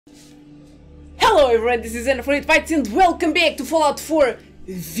everyone, this is Anna from Fights and welcome back to Fallout 4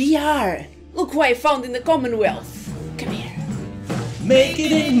 VR. Look who I found in the Commonwealth. Come here. Make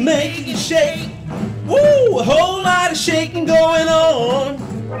it shake. Woo! A whole lot of shaking going on.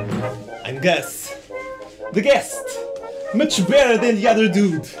 I'm Gus, the guest. Much better than the other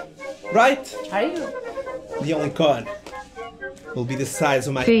dude, right? Are you? The only con will be the size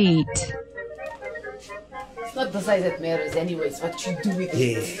of my feet. It's not the size that matters anyways, what you do with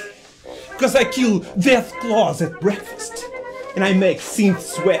it. Because I kill Deathclaws at breakfast. And I make synth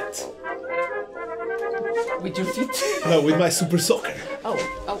sweat. With your feet? No, with my super soaker. Oh,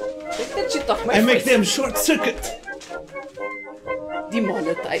 take that shit off my I make face. them short circuit.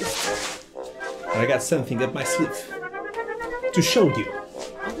 Demonetized. And I got something up my sleeve to show you.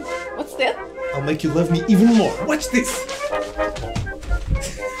 Oh, what's that? I'll make you love me even more. Watch this.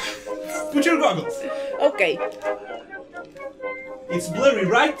 Put your goggles. Okay. It's blurry,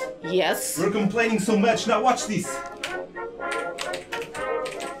 right? Yes. We're complaining so much. Now watch this.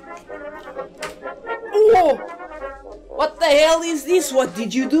 Oh! What the hell is this? What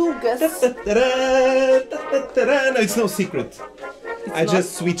did you do, Gus? No, it's no secret. I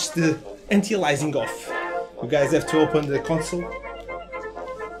just switched the anti-aliasing off. You guys have to open the console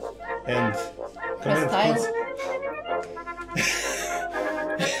and Press tile.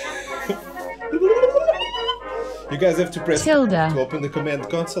 You guys have to press Tilde to open the command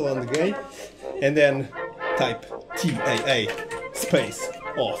console on the game, and then type TAA space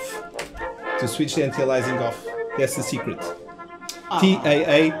off to switch the anti-aliasing off. That's the secret.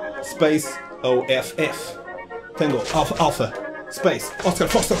 TAA space OFF. Tango Alpha space Oscar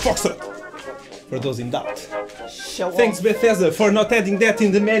Foxtrot. For those in doubt. Show Thanks off. Bethesda for not adding that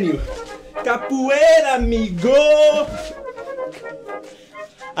in the menu. Capoeira, amigo!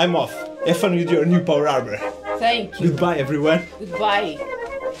 I'm off. Have fun with your new power armor. Thank you. Goodbye, everyone. Goodbye.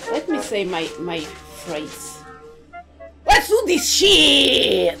 Let me say my phrase. Let's do this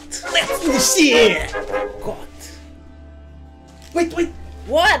shit! Let's do this shit! God. Wait.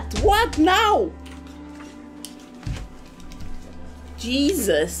 What? What now?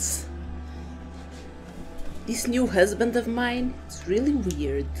 Jesus. This new husband of mine is really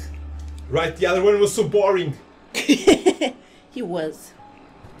weird. Right, the other one was so boring. He was.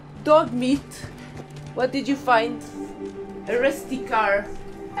 Dog meat. What did you find? A rusty car.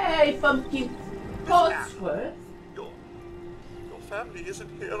 Hey, pumpkin. Codsworth. Your family isn't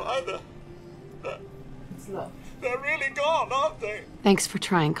here either. It's not. They're really gone, aren't they? Thanks for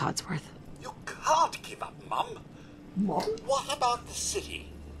trying, Codsworth. You can't give up, Mum. Mom? What about the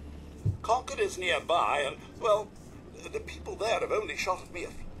city? Concord is nearby, and, well, the people there have only shot at me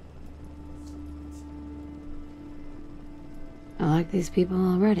I like these people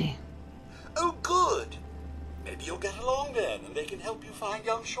already. Oh, good. Maybe you'll get along then, and they can help you find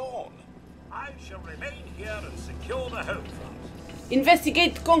young Sean. I shall remain here and secure the home front.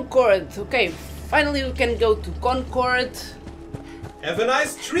 Investigate Concord. Okay, finally we can go to Concord. Have a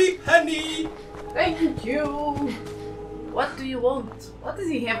nice trip, honey! Thank you. What do you want? What does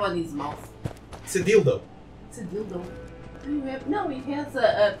he have on his mouth? It's a dildo. It's a dildo. Do you have? No, he has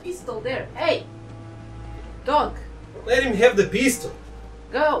a pistol there. Hey, dog, Let him have the pistol.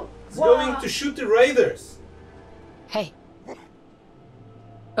 go. He's going to shoot the raiders. Hey.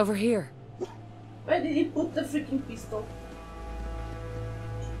 Over here. Where did he put the freaking pistol?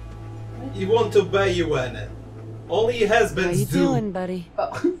 He won't obey you, Anna. Only How husbands you do. doing, buddy?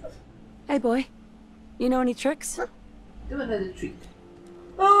 Oh, Hey, boy. You know any tricks? do another trick.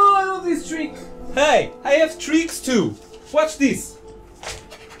 Oh, I know this trick. Hey, I have tricks too. Watch this.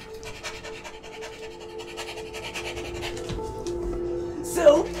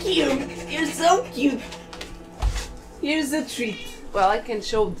 So cute. You're so cute. Here's a treat. Well, I can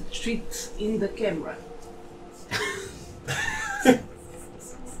show the treat in the camera.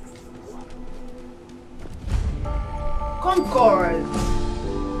 Concord!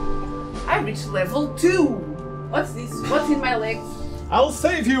 I reached level 2! What's this? What's in my legs? I'll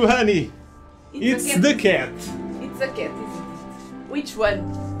save you, honey. It's a cat. the cat. It's a cat, isn't it? Which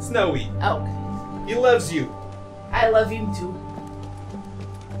one? Snowy. Oh, okay. He loves you. I love him too.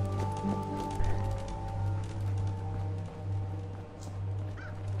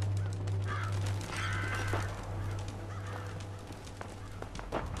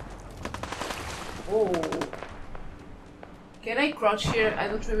 Oh. Can I crouch here? I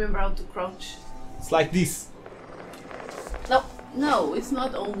don't remember how to crouch. It's like this. No, it's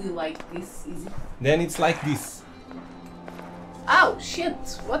not only like this, is it? Then it's like this. Ow, shit!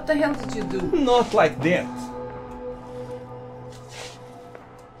 What the hell did you do? Not like that.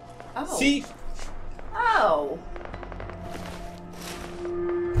 Oh. See? Ow!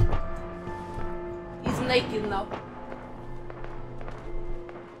 naked now.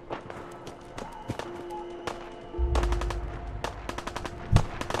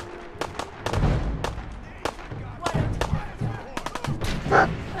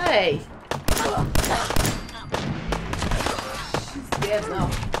 Hey! She's dead now.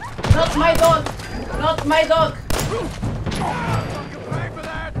 Not my dog! Not my dog!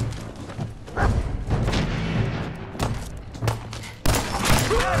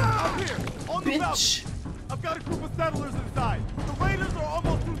 Bitch! I've got a group of settlers inside. The raiders are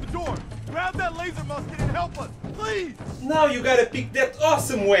almost through the door. Grab that laser musket and help us, please! Now you gotta pick that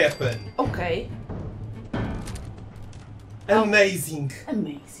awesome weapon. Okay. Amazing.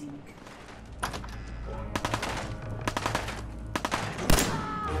 Amazing.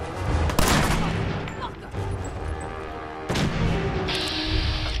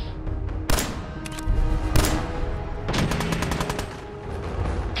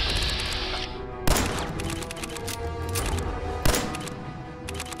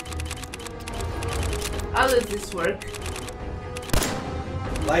 How does this work?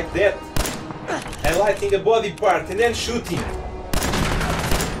 Like that. Highlighting a body part and then shooting.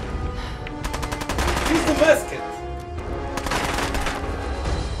 Use the musket.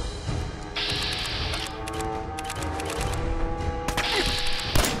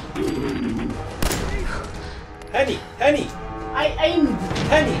 Honey, honey. I aimed.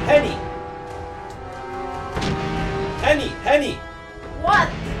 Honey, honey. Honey, honey. What?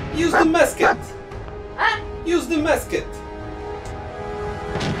 Use the musket. Huh? Use the musket.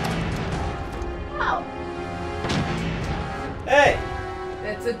 How? Hey,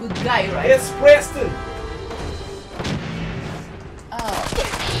 That's a good guy, right? it's Preston. Oh.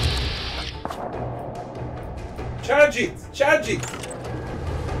 Charge it, charge it.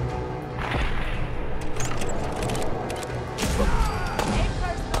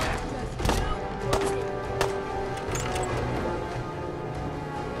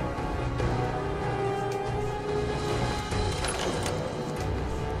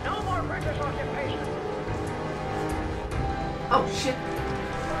 Oh shit.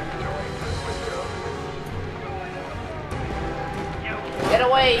 Get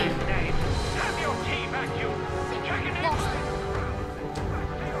away.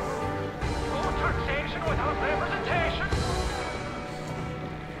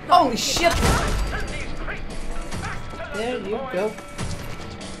 Holy shit. There you go.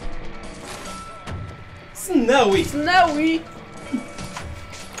 Snowy. Snowy.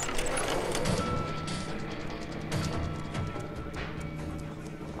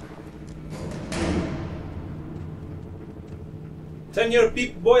 Turn your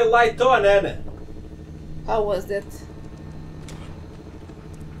Peep Boy light on, Anna. How was that?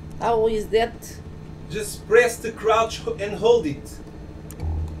 How is that? Just press the crouch and hold it.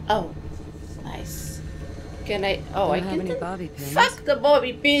 Oh, nice. Can I? Oh, Don't I have can. any bobby pins. Fuck the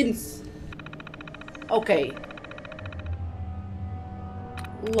bobby pins. Okay.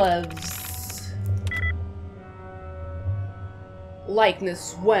 Loves.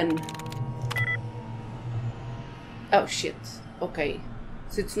 Likeness 1. Oh shit. Okay.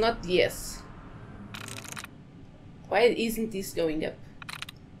 So it's not yes. Why isn't this going up?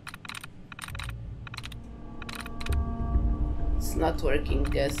 It's not working,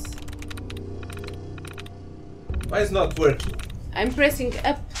 guys. Why is not working? I'm pressing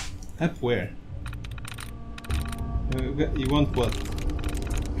up. Up where? You want what?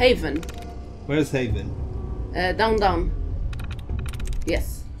 Haven. Where's Haven? Down, down.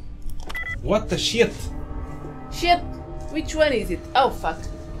 Yes. What the shit? Shit! Which one is it? Oh fuck.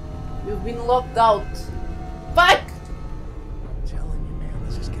 You've been locked out. Fuck! I'm telling you, man,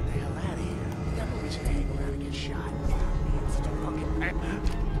 let's just get the hell out of here. We got no reason to hang around and get shot. Such a fucking hand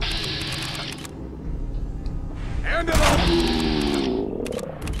it up!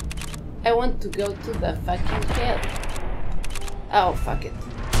 I want to go to the fucking head. Oh fuck it.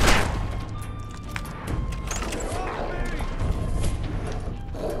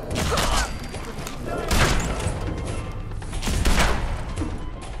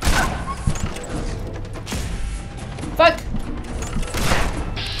 Fuck!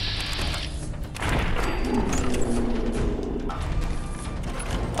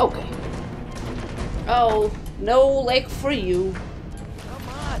 Okay. Oh, no leg for you. Come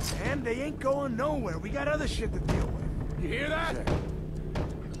on, Sam, they ain't going nowhere. We got other shit to deal with. You hear that?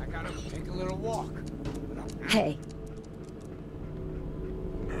 I gotta take a little walk. Hey,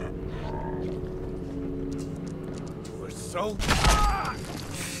 We're so...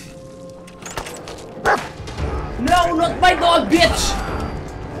 No, not my dog, bitch!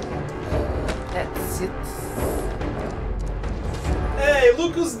 That's it. Hey,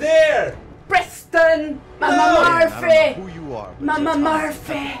 look who's there! Preston! Mama I don't Murphy! know who you are, but Mama your time is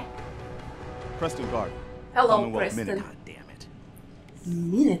Murphy! up. Preston Garden. Hello, Commonwealth Preston. Minute. God damn it.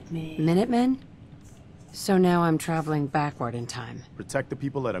 Minuteman. Minutemen? So now I'm traveling backward in time. Protect the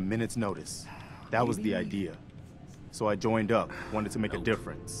people at a minute's notice. That was the idea. So I joined up, wanted to make a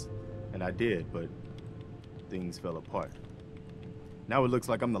difference. And I did, but things fell apart. Now it looks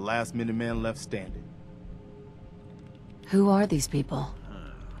like I'm the last Minuteman left standing. Who are these people?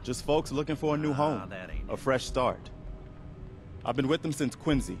 Just folks looking for a new home, a fresh start. I've been with them since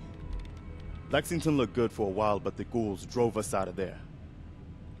Quincy. Lexington looked good for a while, but the ghouls drove us out of there.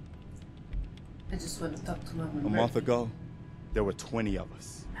 I just want to talk to Mama A Murphy. month ago, there were 20 of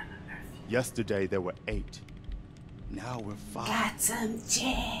us. Yesterday, there were 8. Now we're 5. Got some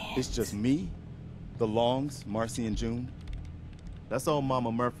jam. It's just me, the Longs, Marcy and June. That's old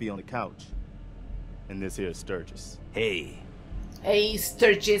Mama Murphy on the couch. And this here is Sturgis. Hey, Hey,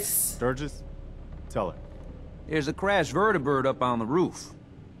 Sturgis. Sturgis? Tell her. there's a crashed vertibird up on the roof.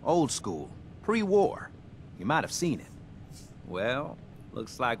 Old school, pre-war. You might have seen it. Well,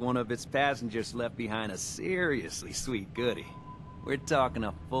 looks like one of its passengers left behind a seriously sweet goodie. We're talking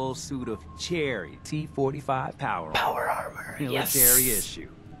a full suit of cherry T-45 power Armor. military Yes. issue.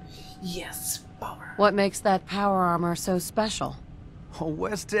 Yes, power. What makes that power armor so special? A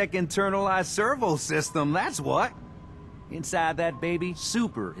West-Tech internalized servo system, that's what. Inside that baby,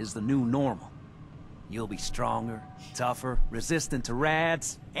 super is the new normal. You'll be stronger, tougher, resistant to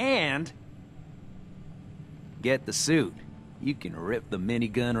rads, and... get the suit. You can rip the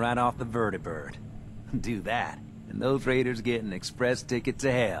minigun right off the vertibird. Do that, and those raiders get an express ticket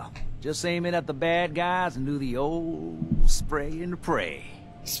to hell. Just aim it at the bad guys and do the old spray and pray.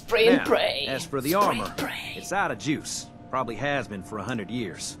 Spray and Now, pray. as for the Spray armor, and pray. it's out of juice. Probably has been for 100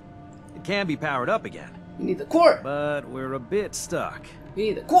 years. It can be powered up again, We need the core. but we're a bit stuck. We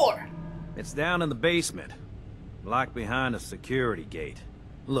need the core. It's down in the basement, locked behind a security gate.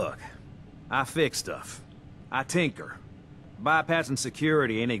 Look, I fix stuff. I tinker. Bypassing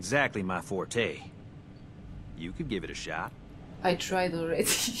security ain't exactly my forte. You could give it a shot. I tried already.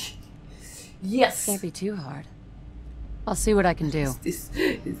 Yes. Can't be too hard. I'll see what I can do. Is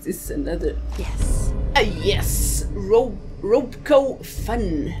this another? Yes. Yes. Ropeco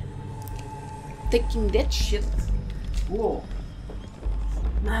fun. Taking that shit. Whoa.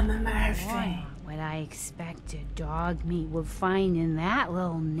 Mama Murphy. Boy, what I expected dog meat would find in that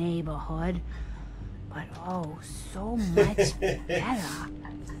little neighborhood. But oh, so much better.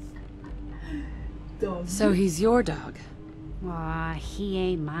 So he's your dog. Aw, he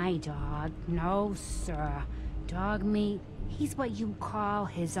ain't my dog. No, sir. Dog meat, he's what you call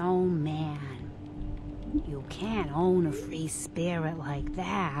his own man. You can't own a free spirit like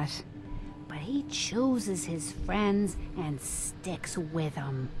that. But he chooses his friends and sticks with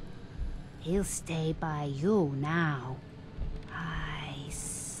them. He'll stay by you now. I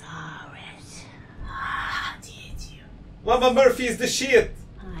saw it. How did you? Mama Murphy is the shit!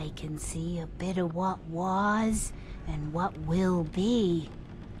 I can see a bit of what was and what will be.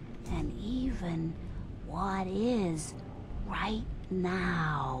 And even what is right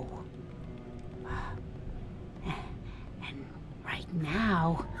now. And right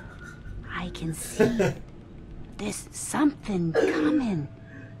now, I can see there's something coming.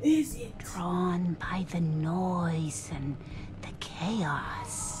 Is it? Drawn by the noise and the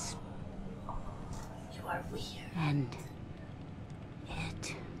chaos. You are weird. And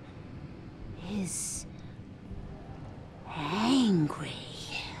it is angry.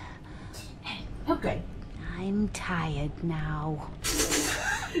 Okay. I'm tired now.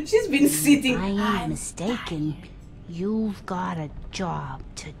 She's been sitting. I ain't I'm mistaken. You've got a job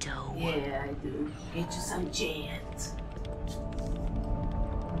to do. Yeah, I do. Get you some jets.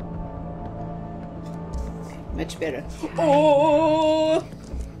 Much better. Oh,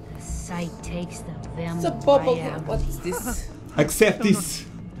 The sight takes the vim it's a bubble. right out. What is this? Accept this.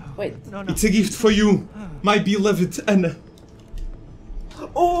 Wait. It's a gift for you, my beloved Anna.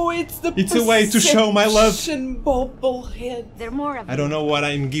 Oh, it's the. It's a way to show my love. perception bobblehead. There are more of I don't know what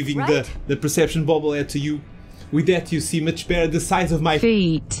I'm giving Right? the perception bobblehead to you. With that, you see much better the size of my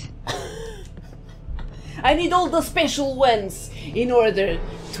Feet. I need all the special ones in order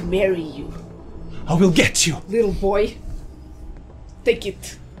to marry you, I will get you. little boy. Take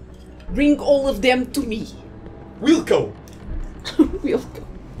it. Bring all of them to me. Wilco. We'll go.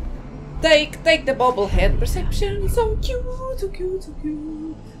 Take the bobblehead. Perception. So cute, so cute, so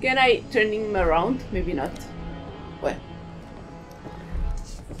cute. Can I turn him around? Maybe not. What?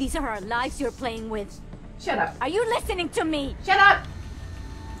 These are our lives you're playing with. Shut up. Are you listening to me? Shut up!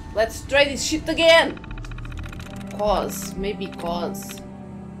 Let's try this shit again. Cause. Maybe cause.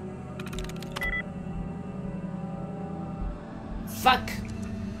 Fuck!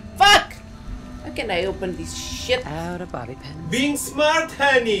 Fuck! How can I open this shit? Out of bobby pins. Being smart,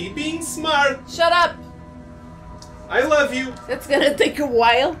 honey! Being smart! Shut up! I love you! That's gonna take a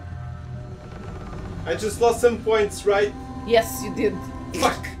while. I just lost some points, right? Yes, you did.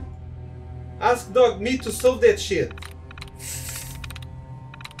 Fuck! Ask Dog me to solve that shit.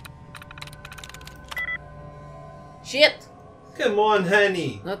 Shit! Come on,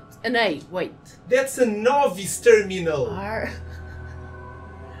 honey. Not an A, wait. That's a novice terminal. R.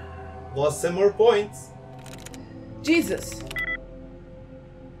 Lost some more points. Jesus.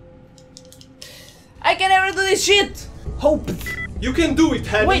 I can never do this shit! Hope. You can do it,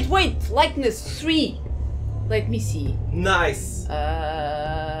 honey. Wait, likeness 3. Let me see. Nice.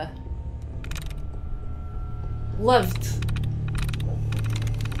 Loved.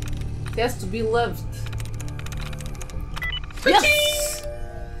 It has to be loved. Yes!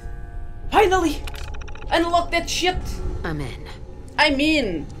 Finally! Unlock that shit! I'm in. I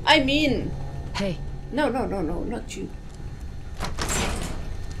mean. Hey. No, not you.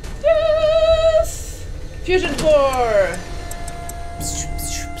 Yes! Fusion core!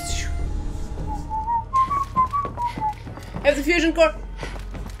 Have the fusion core!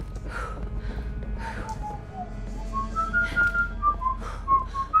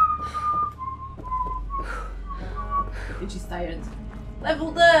 And she's tired.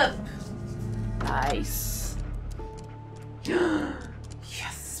 Leveled up! Nice.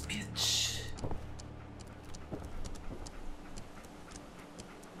 Yes, bitch.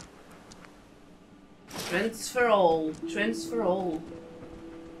 Transfer all.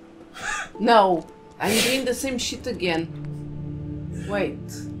 No, I'm doing the same shit again. Wait.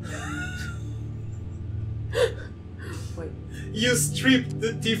 Wait. You stripped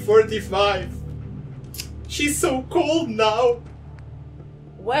the T-45. She's so cold now.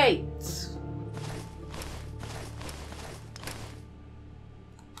 Wait.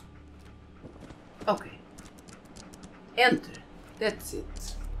 Okay. Enter. That's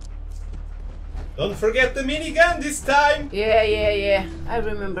it. Don't forget the minigun this time. Yeah. I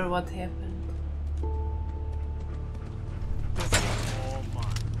remember what happened.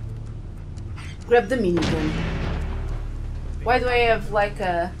 Grab the minigun. Why do I have like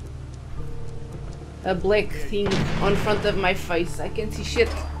a black thing on front of my face? I can't see shit.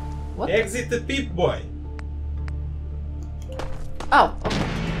 What? Exit the Peep Boy. Oh, okay.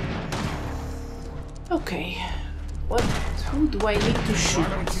 Okay. Who do I need to shoot? Why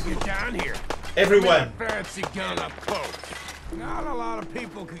don't you get down here? Everyone. Fancy gun up close. Not a lot of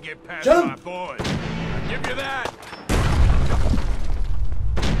people could get past Jump. my boys. I'll give you that.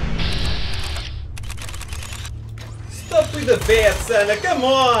 Stop with the bats, Anna. Come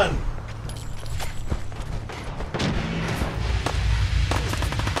on.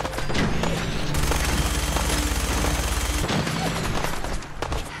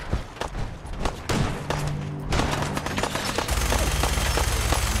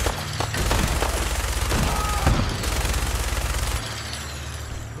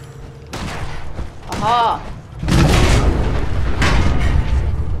 Aha!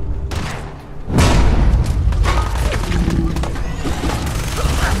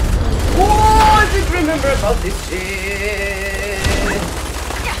 Oh, I didn't remember about this shit.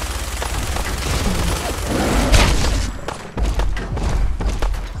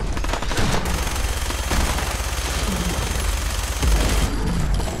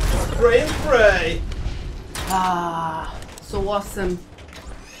 Pray and pray. Ah, so awesome.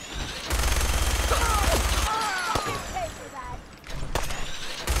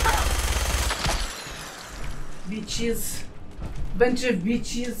 Bitches. Bunch of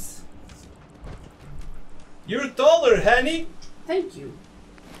bitches. You're taller, honey. Thank you.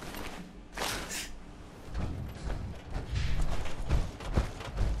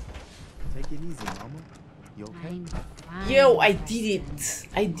 Take it easy, mama. You okay? Yo, I did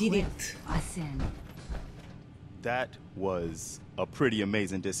it. Listen. That was a pretty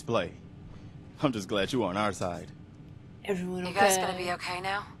amazing display. I'm just glad you're on our side. Everyone okay? You guys gonna be okay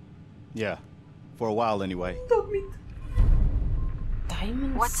now? Yeah, for a while anyway.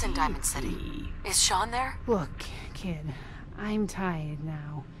 Diamond What's in City. Diamond City? Is Sean there? Look, kid, I'm tired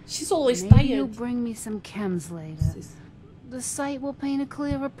now. She's always Maybe tired. you bring me some chems later. The site will paint a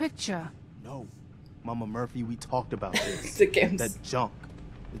clearer picture. No, Mama Murphy, we talked about this. The chems. That junk.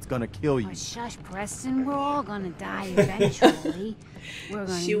 It's gonna kill you. Oh, shush, Preston. We're all gonna die eventually. We're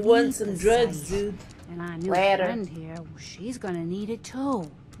gonna She need wants some the drugs, site. dude. And our new Later. friend here, she's gonna need it too.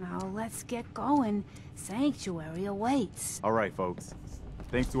 Now let's get going. Sanctuary awaits. All right, folks.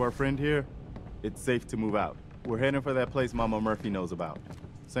 Thanks to our friend here, it's safe to move out. We're heading for that place Mama Murphy knows about.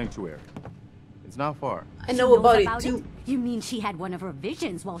 Sanctuary. It's not far. I know about it About too. it? You mean she had one of her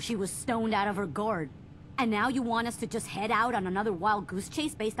visions while she was stoned out of her gourd? And now you want us to just head out on another wild goose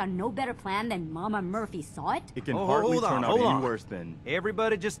chase based on no better plan than Mama Murphy saw it? It can Oh, hardly hold on, turn out hold any on. worse than...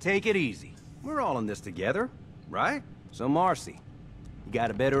 Everybody just take it easy. We're all in this together, right? So Marcy, you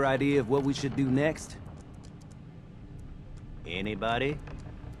got a better idea of what we should do next? Anybody?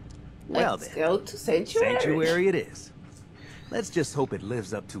 Well Let's then, go to Sanctuary. Sanctuary it is. Let's just hope it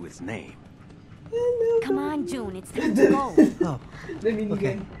lives up to its name. Come on, June, it's time to go. The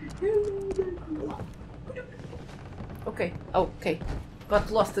minigun. Okay, okay.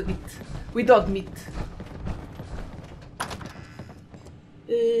 Got lost a bit. We dog meat.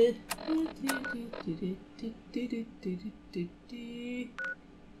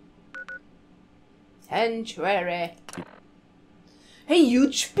 Sanctuary. A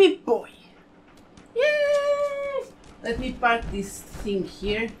huge peep boy. Yay! Let me park this thing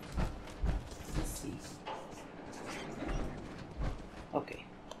here. Let's see. Okay.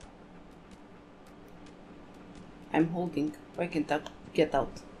 I'm holding. Why can't I get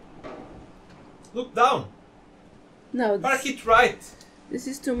out? Look down. No, Park it right. this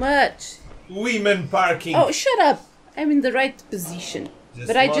is too much. Women parking. Oh, shut up! I'm in the right position.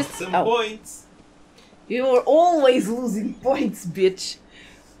 But I lost just some points. You're always losing points, bitch.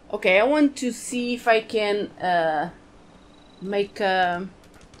 Okay, I want to see if I can make a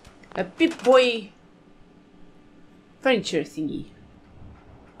Pip-Boy furniture thingy.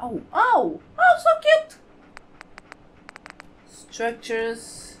 Oh, so cute!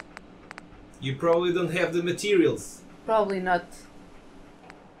 Structures. You probably don't have the materials. Probably not.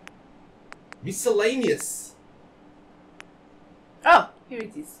 Miscellaneous. Oh, here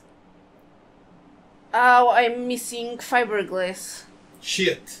it is. Oh, I'm missing fiberglass.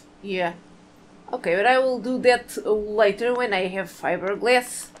 Shit. Yeah. Okay, but I will do that later when I have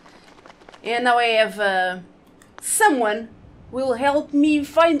fiberglass. And now I have someone will help me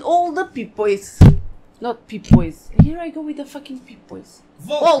find all the Pip-Boys. Not Pip-Boys. Here I go with the fucking Pip-Boys.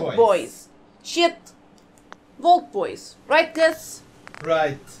 Vault Boys. Shit. Vault Boys. Right, Gus?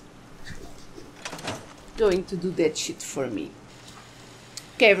 Right. Going to do that shit for me.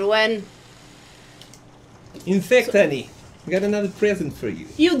 Okay, everyone. In fact, honey, I got another present for you.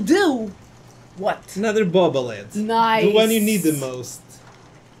 You do? What? Another bobblehead. Nice. The one you need the most.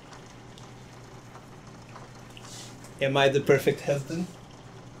 Am I the perfect husband?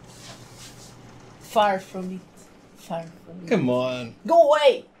 Far from it. Far from it. Come on. Go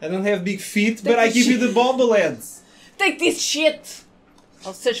away! I don't have big feet, but I give you the bobbleheads. Take this shit!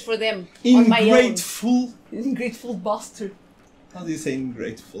 I'll search for them on my own. Ingrateful. Ungrateful bastard. How do you say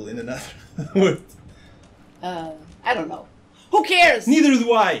ungrateful in another word? I don't know. Who cares? Neither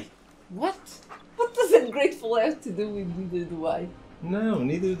do I. What? What does ungrateful have to do with neither do I? No,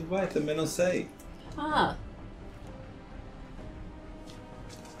 neither do I. Também não sei. Ah.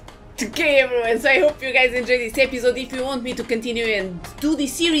 Okay, everyone, so I hope you guys enjoyed this episode. If you want me to continue and do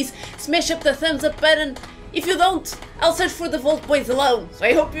this series, smash up the thumbs up button. If you don't, I'll search for the Vault Boys alone. So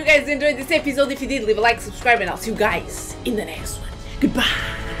I hope you guys enjoyed this episode. If you did, leave a like, subscribe, and I'll see you guys in the next one.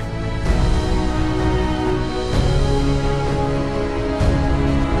 Goodbye!